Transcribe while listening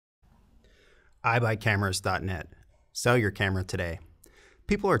iBuyCameras.net. Sell your camera today.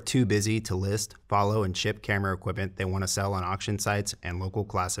 People are too busy to list, follow, and ship camera equipment they want to sell on auction sites and local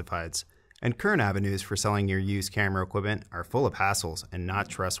classifieds. And current avenues for selling your used camera equipment are full of hassles and not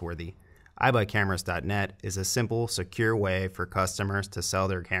trustworthy. iBuyCameras.net is a simple, secure way for customers to sell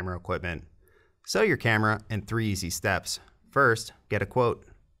their camera equipment. Sell your camera in 3 easy steps. First, get a quote.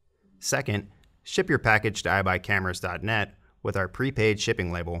 Second, ship your package to iBuyCameras.net with our prepaid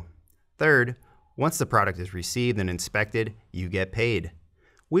shipping label. Third, once the product is received and inspected, you get paid.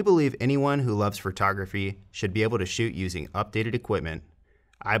 We believe anyone who loves photography should be able to shoot using updated equipment.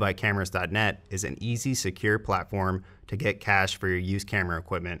 iBuyCameras.net is an easy, secure platform to get cash for your used camera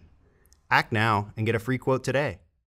equipment. Act now and get a free quote today.